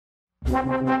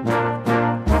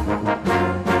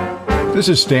This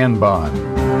is Stan Bond,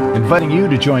 inviting you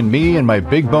to join me and my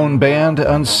Big Bone Band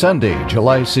on Sunday,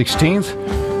 July 16th,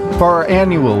 for our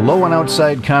annual Low and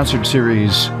Outside concert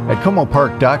series at Como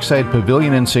Dockside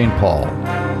Pavilion in St. Paul.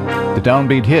 The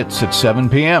downbeat hits at 7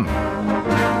 p.m.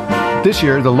 This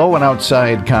year, the Low and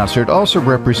Outside concert also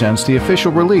represents the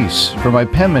official release for my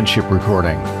Penmanship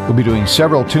recording. We'll be doing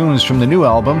several tunes from the new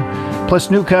album,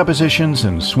 plus new compositions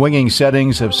and swinging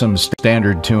settings of some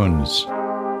standard tunes.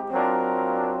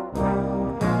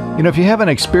 You know, if you haven't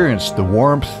experienced the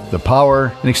warmth, the power,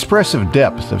 and expressive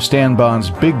depth of Stan Bond's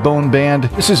Big Bone Band,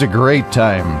 this is a great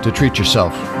time to treat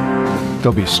yourself.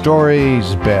 There'll be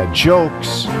stories, bad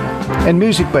jokes, and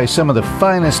music by some of the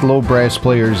finest low brass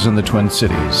players in the Twin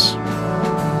Cities.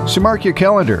 So mark your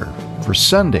calendar for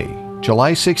Sunday,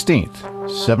 July 16th,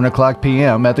 7 o'clock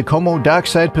p.m. at the Como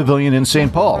Dockside Pavilion in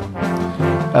St. Paul.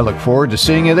 I look forward to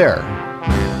seeing you there.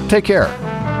 Take care.